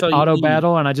 I hit auto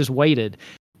battle and I just waited.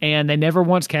 And they never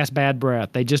once cast bad breath.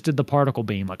 They just did the particle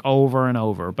beam like over and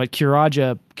over. But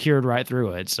Kuraja cured right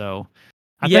through it. So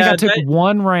I think I took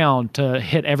 1 round to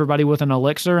hit everybody with an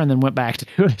elixir and then went back to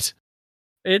it.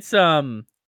 It's Pixel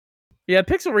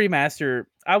Remaster,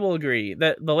 I will agree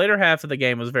that the later half of the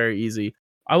game was very easy.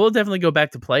 I will definitely go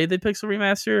back to play the Pixel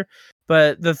Remaster,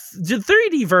 but the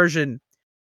 3D version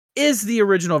is the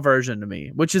original version to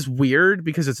me, which is weird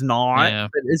because it's not. Yeah.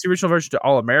 But it's the original version to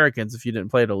all Americans if you didn't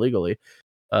play it illegally.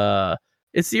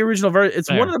 It's the original version. It's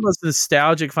one of the most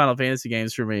nostalgic Final Fantasy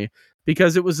games for me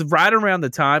because it was right around the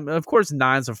time. Of course,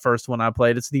 9's the first one I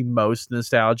played. It's the most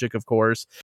nostalgic, of course.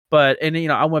 But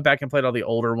I went back and played all the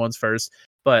older ones first.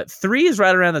 But 3 is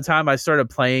right around the time I started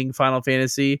playing Final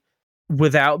Fantasy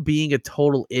without being a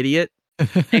total idiot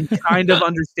and kind of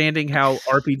understanding how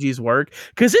RPGs work.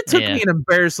 Because it took me an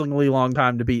embarrassingly long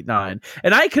time to beat 9.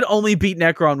 And I could only beat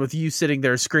Necron with you sitting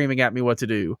there screaming at me what to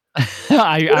do.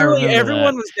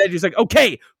 Everyone was dead. He's like,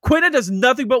 okay, Quina does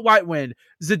nothing but White Wind.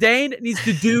 Zidane needs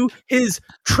to do his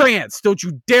trance. Don't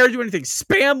you dare do anything.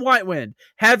 Spam White Wind.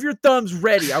 Have your thumbs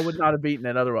ready. I would not have beaten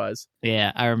it otherwise.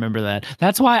 Yeah, I remember that.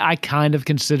 That's why I kind of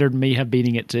considered me have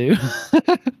beating it too.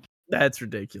 That's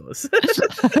ridiculous.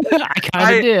 I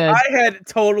kind of did. I had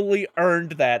totally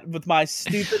earned that with my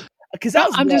stupid... Because I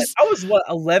was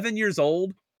 11 years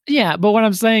old? Yeah, but what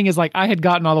I'm saying is, like, I had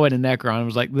gotten all the way to Necron. I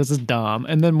was like, this is dumb.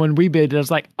 And then when we beat it, I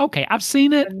was like, okay, I've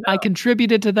seen it. I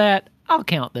contributed to that. I'll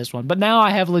count this one. But now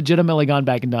I have legitimately gone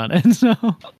back and done it. So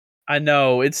I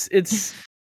know. It's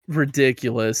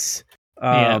ridiculous.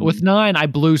 With 9, I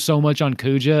blew so much on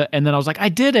Kuja. And then I was like, I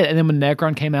did it. And then when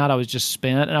Necron came out, I was just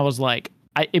spent. And I was like...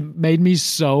 it made me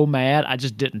so mad, I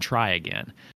just didn't try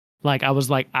again. Like, I was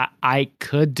like, I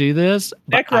could do this,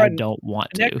 but I don't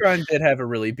want to. Necron did have a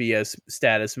really BS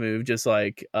status move, just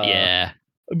like...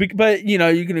 But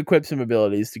you can equip some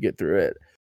abilities to get through it.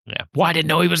 Yeah. Well, I didn't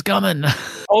know he was coming.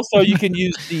 Also, you can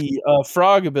use the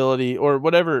frog ability or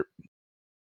whatever.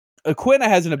 Aquina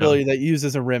has an ability that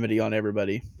uses a remedy on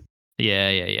everybody.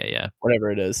 Yeah.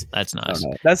 Whatever it is. That's nice.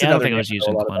 That's I don't another think I was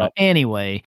using Aquina.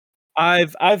 Anyway.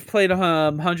 I've played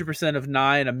 100% of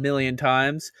 9 a million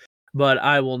times, but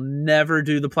I will never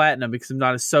do the platinum because I'm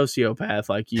not a sociopath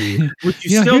like you. Which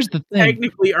you still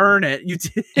technically earn it. You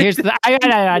did.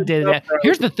 I did that.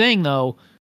 Here's the thing, though.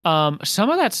 Some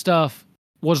of that stuff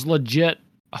was legit.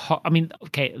 I mean,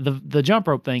 okay, the jump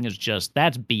rope thing is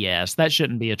that's BS. That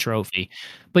shouldn't be a trophy.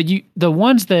 But the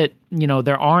ones that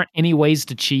there aren't any ways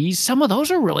to cheese. Some of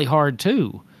those are really hard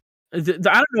too. I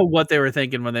don't know what they were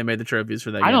thinking when they made the trophies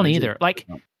for that. I don't either. Like,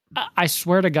 I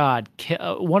swear to God,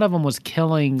 one of them was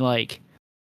killing what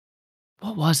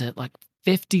was it? Like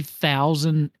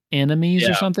 50,000 enemies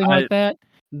or something like that.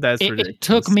 That's ridiculous. It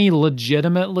took me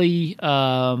legitimately,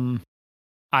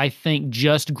 I think,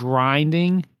 just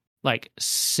grinding like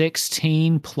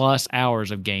 16 plus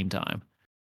hours of game time.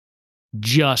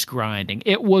 Just grinding.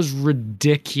 It was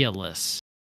ridiculous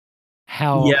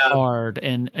how hard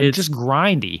and just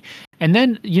grindy. And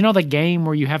then the game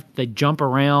where they jump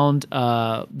around.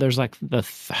 There's like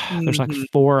there's like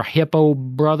 4 hippo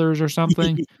brothers or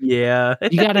something. Yeah,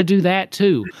 you got to do that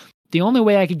too. The only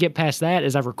way I could get past that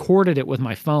is I recorded it with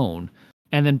my phone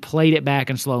and then played it back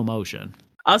in slow motion.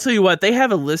 I'll tell you what, they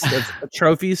have a list of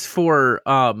trophies for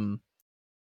Final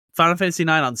Fantasy IX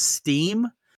on Steam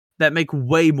that make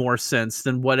way more sense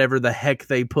than whatever the heck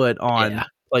they put on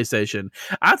PlayStation.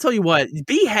 I'll tell you what,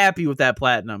 be happy with that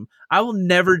platinum. I will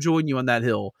never join you on that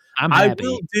hill. I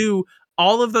will do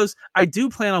all of those. I do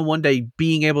plan on one day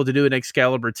being able to do an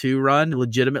Excalibur 2 run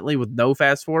legitimately with no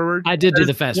fast forward. I did do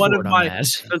the fast forward on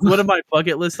that. That's one of my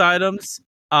bucket list items.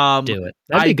 Do it.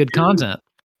 That'd be good content.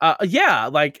 Yeah,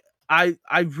 like I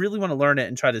really want to learn it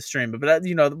and try to stream it, but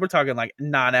we're talking like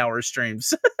 9-hour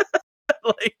streams.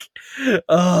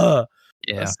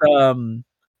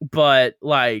 But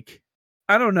like,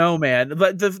 I don't know, man.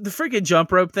 But the freaking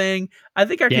jump rope thing, I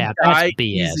think I could die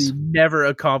easy never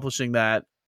accomplishing that.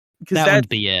 That one's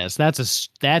BS.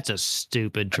 That's a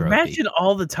stupid trophy. Imagine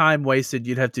all the time wasted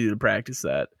you'd have to do to practice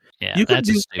that. Yeah, you could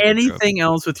do anything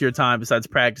else with your time besides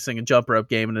practicing a jump rope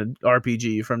game in an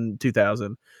RPG from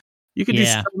 2000. You could do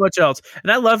so much else.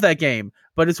 And I love that game,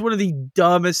 but it's one of the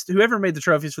dumbest. Whoever made the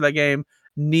trophies for that game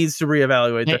needs to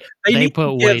reevaluate that.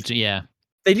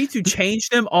 They need to change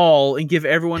them all and give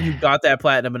everyone who got that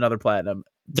platinum another platinum.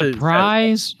 The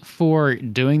prize for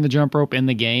doing the jump rope in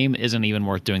the game isn't even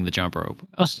worth doing the jump rope.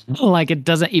 Like, it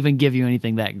doesn't even give you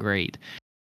anything that great.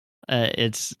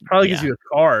 It's probably gives you a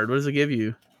card. What does it give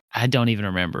you? I don't even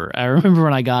remember. I remember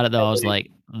when I got it though, I was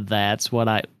like, that's what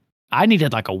I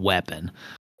needed, like a weapon.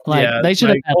 Like, they should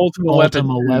have had ultimate weapon.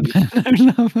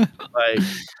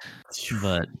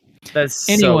 But that's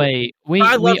anyway.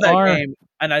 I love that game,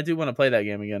 and I do want to play that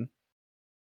game again.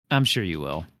 I'm sure you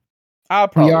will.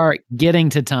 We are getting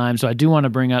to time, so I do want to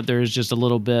bring up there's just a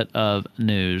little bit of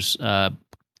news.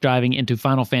 Driving into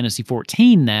Final Fantasy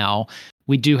XIV now,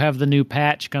 we do have the new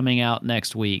patch coming out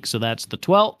next week. So that's the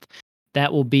 12th.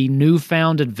 That will be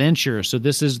Newfound Adventure. So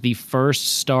this is the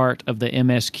first start of the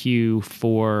MSQ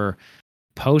for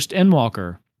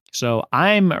post-Endwalker. So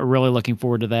I'm really looking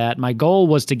forward to that. My goal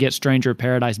was to get Stranger of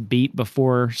Paradise beat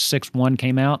before 6.1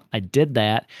 came out. I did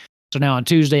that. So now on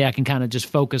Tuesday, I can kind of just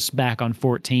focus back on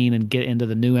 14 and get into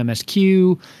the new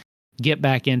MSQ, get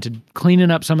back into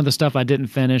cleaning up some of the stuff I didn't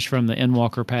finish from the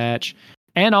Endwalker patch.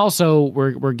 And also,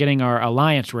 we're getting our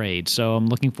Alliance raids, so I'm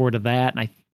looking forward to that. And I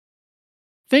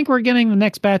think we're getting the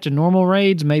next batch of normal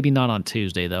raids, maybe not on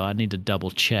Tuesday, though. I need to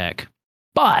double check.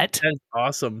 But that's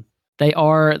awesome. They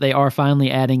are finally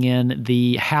adding in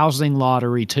the housing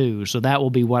lottery too, so that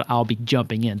will be what I'll be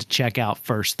jumping in to check out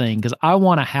first thing, because I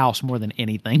want a house more than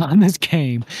anything on this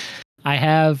game. I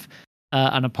have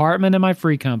an apartment in my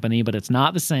free company, but it's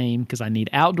not the same because I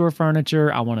need outdoor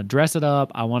furniture. I want to dress it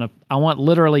up. I want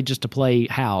literally just to play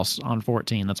house on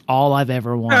 14. That's all I've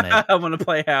ever wanted. I want to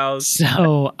play house.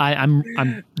 So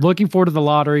I'm looking forward to the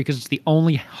lottery because it's the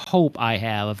only hope I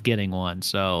have of getting one.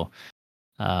 So,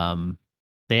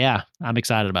 yeah, I'm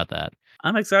excited about that.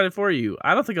 I'm excited for you.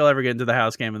 I don't think I'll ever get into the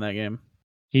house game in that game.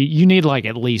 You need like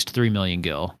at least 3 million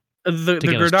gil. The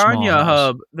Gridania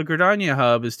hub. The Gridania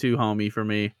hub is too homey for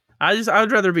me.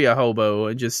 I'd rather be a hobo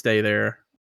and just stay there,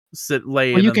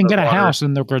 lay. Well, you can get a house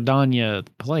in the Gridania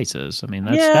places. I mean,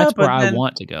 that's where I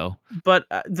want to go. But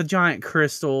the giant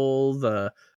crystal,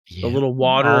 the little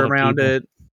water around it,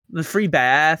 the free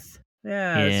bath.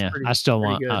 Yeah, it's Yeah, pretty, I still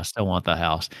pretty want the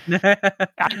house.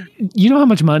 good. You know how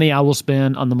much money I will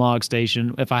spend on the Mog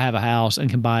Station if I have a house and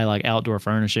can buy like outdoor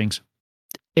furnishings?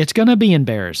 It's gonna be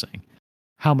embarrassing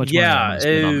how much money I'm Yeah, gonna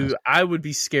spend on this. I would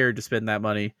be scared to spend that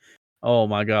money. Oh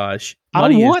my gosh, I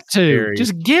money is want to. scary.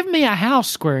 Just give me a house,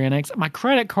 Square Enix. My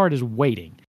credit card is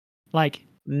waiting. Like,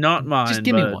 Not mine, just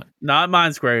give me but one. not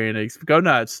mine, Square Enix. Go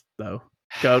nuts, though.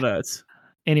 Go nuts.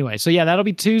 Anyway, so yeah, that'll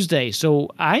be Tuesday. So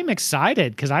I'm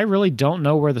excited because I really don't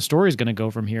know where the story is going to go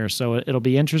from here. So it'll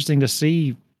be interesting to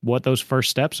see what those first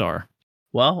steps are.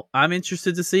 Well, I'm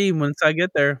interested to see once I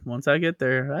get there. Once I get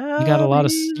there, You got a lot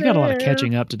of there.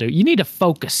 catching up to do. You need to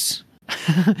focus.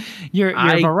 You're a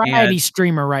I variety can't.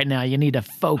 streamer right now. You need to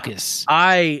focus.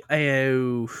 I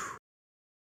am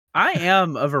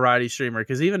a variety streamer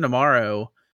because even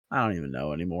tomorrow, I don't even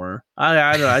know anymore.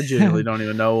 I genuinely don't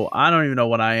even know. I don't even know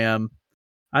what I am.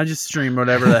 I just stream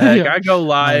whatever the heck. Yeah, I go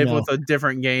live know. with a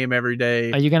different game every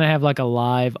day. Are you gonna have like a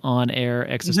live on-air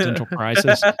existential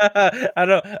crisis? I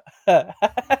don't.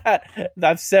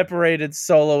 I've separated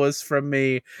soloists from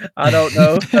me. I don't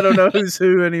know. I don't know who's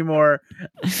who anymore.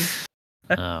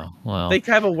 Oh well. They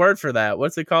have a word for that.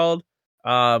 What's it called?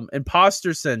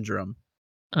 Imposter syndrome.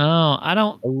 Oh, I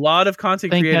don't A lot of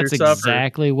content think creators that's suffer.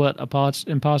 exactly what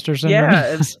imposter syndrome Yeah,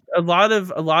 is. it's a lot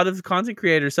of content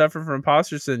creators suffer from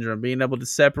imposter syndrome, being able to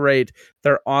separate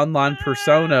their online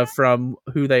persona from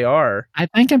who they are. I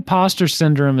think imposter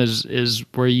syndrome is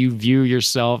where you view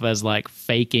yourself as like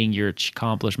faking your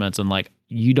accomplishments and like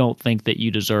you don't think that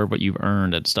you deserve what you've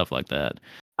earned and stuff like that.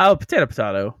 Oh,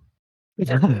 potato.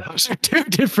 Those are two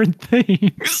different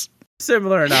things.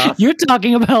 Similar enough. You're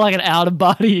talking about like an out of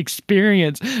body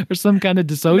experience or some kind of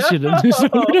dissociative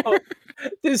disorder. No.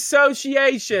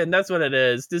 Dissociation. That's what it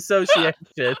is. Dissociation.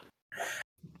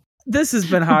 This has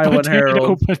been Highland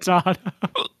Herald. Potato.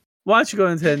 Why don't you go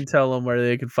ahead and tell them where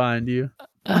they can find you?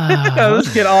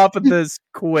 Let's get off of this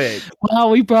quick. Well,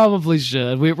 we probably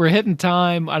should. We're hitting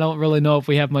time. I don't really know if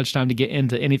we have much time to get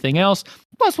into anything else.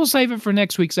 Plus, we'll save it for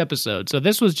next week's episode. So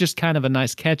this was just kind of a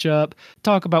nice catch up,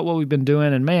 talk about what we've been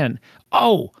doing. And man,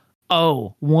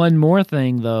 one more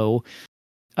thing though.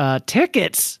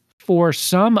 Tickets for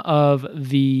some of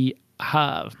the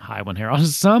Highland Herald,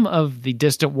 some of the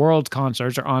Distant Worlds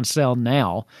concerts are on sale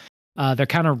now. They're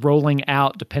kind of rolling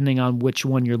out depending on which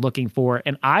one you're looking for.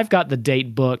 And I've got the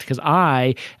date booked because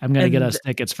I am going to get us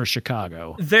tickets for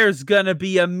Chicago. There's going to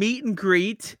be a meet and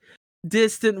greet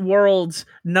Distant Worlds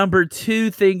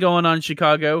 #2 thing going on in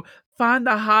Chicago. Find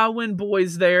the Highwind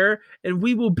boys there, and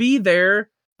we will be there.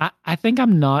 I think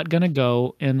I'm not going to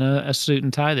go in a suit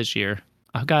and tie this year.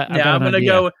 I'm going to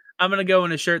go. I'm going to go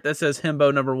in a shirt that says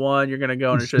Himbo #1. You're going to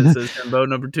go in a shirt that says Himbo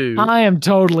 #2. I am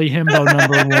totally Himbo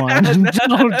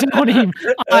 #1. don't even.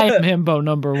 I am Himbo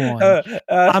 #1.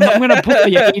 I'm going to put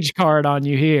the age card on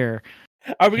you here.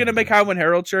 Are we going to make Highwind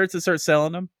Herald shirts and start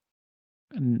selling them?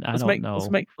 I don't know. Let's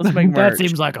make merch. That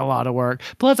seems like a lot of work.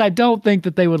 Plus, I don't think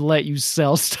that they would let you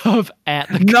sell stuff at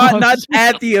the not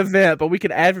at the event, but we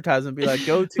can advertise and be like,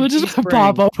 go to. We'll just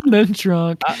pop open the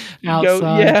trunk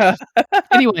outside.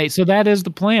 Anyway, so that is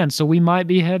the plan. So we might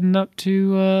be heading up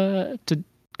to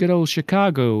good old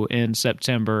Chicago in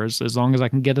September, as long as I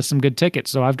can get us some good tickets.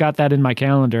 So I've got that in my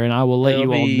calendar, and I will let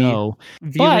you all know.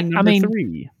 But I mean,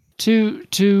 3.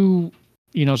 to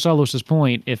Soloist's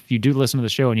point, if you do listen to the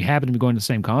show and you happen to be going to the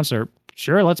same concert,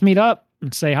 sure, let's meet up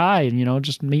and say hi and,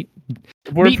 just meet.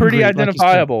 We're pretty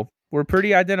identifiable. We're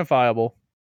pretty identifiable.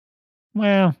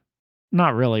 Well,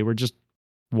 not really. We're just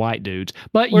white dudes.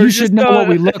 But you should know what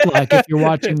we look like if you're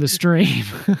watching the stream.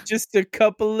 Just a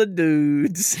couple of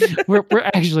dudes. we're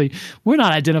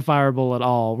not identifiable at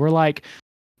all. We're like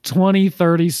 20,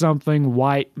 30 something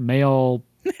white male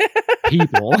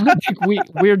people.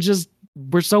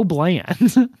 We're so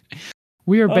bland.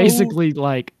 We are basically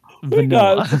like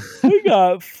vanilla. We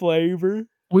got flavor.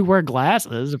 We wear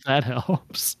glasses, if that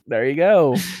helps. There you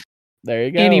go.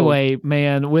 Anyway,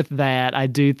 man, with that, I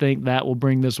do think that will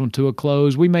bring this one to a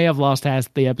close. We may have lost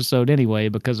half the episode anyway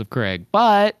because of Craig,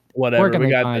 but whatever. Where can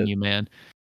we find you, man?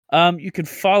 You can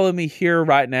follow me here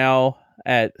right now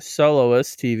at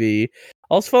Soloist TV.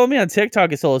 Also follow me on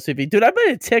TikTok at Soloist TV. Dude, I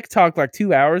made a TikTok like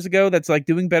 2 hours ago that's like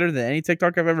doing better than any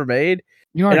TikTok I've ever made.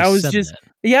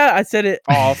 I said it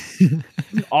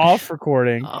off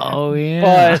recording. Oh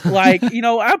yeah. But like,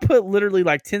 I put literally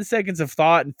like 10 seconds of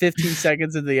thought and 15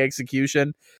 seconds into the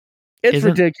execution. It's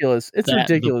ridiculous. It's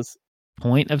ridiculous.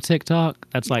 Point of TikTok?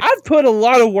 That's like, I've put a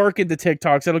lot of work into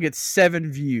TikToks. It'll get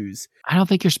 7 views. I don't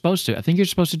think you're supposed to. I think you're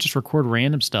supposed to just record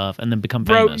random stuff and then become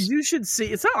famous. Bro, you should see.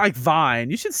 It's not like Vine.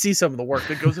 You should see some of the work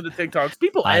that goes into TikToks.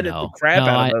 People edit the crap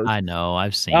out of those. I know.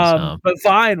 I've seen some. But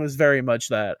Vine was very much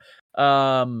that.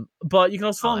 But you can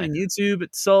also follow me on YouTube.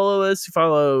 It's Soloist. You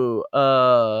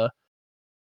follow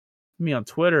me on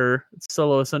Twitter. It's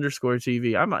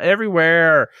Soloist_TV. I'm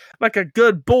everywhere like a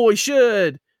good boy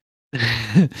should.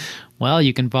 Well,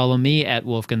 you can follow me at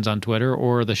Wolfkins on Twitter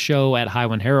or the show at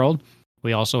Highwind Herald.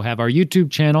 We also have our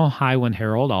YouTube channel, Highwind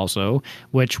Herald, also,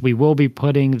 which we will be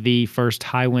putting the first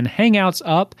Highwind Hangouts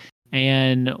up.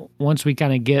 And once we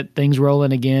kind of get things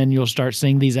rolling again, you'll start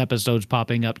seeing these episodes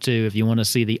popping up too if you want to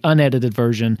see the unedited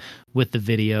version with the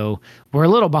video. We're a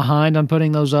little behind on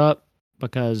putting those up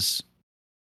because,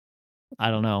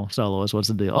 I don't know, Soloist, what's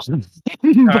the deal?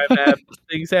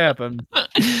 Things happen.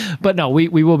 But no, we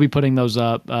will be putting those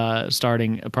up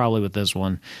starting probably with this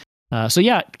one. So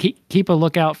yeah, keep a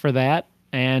lookout for that.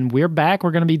 And we're back.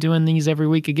 We're going to be doing these every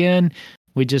week again.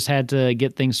 We just had to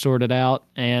get things sorted out.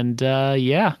 And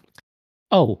yeah.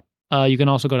 Oh, you can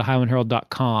also go to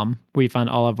highwindherald.com where you find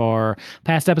all of our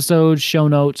past episodes, show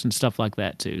notes, and stuff like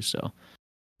that too. So,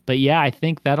 but yeah, I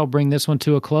think that'll bring this one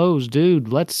to a close, dude.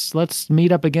 Let's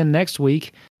meet up again next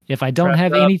week. If I don't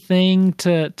have anything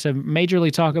to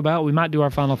majorly talk about, we might do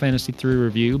our Final Fantasy 3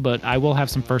 review, but I will have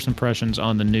some first impressions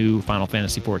on the new Final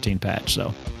Fantasy 14 patch.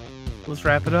 So let's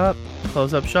wrap it up.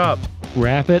 Close up shop.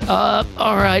 Wrap it up.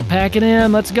 All right, pack it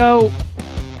in. Let's go.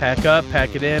 Pack up,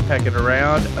 pack it in, pack it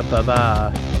around.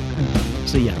 Bye-bye.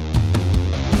 See ya.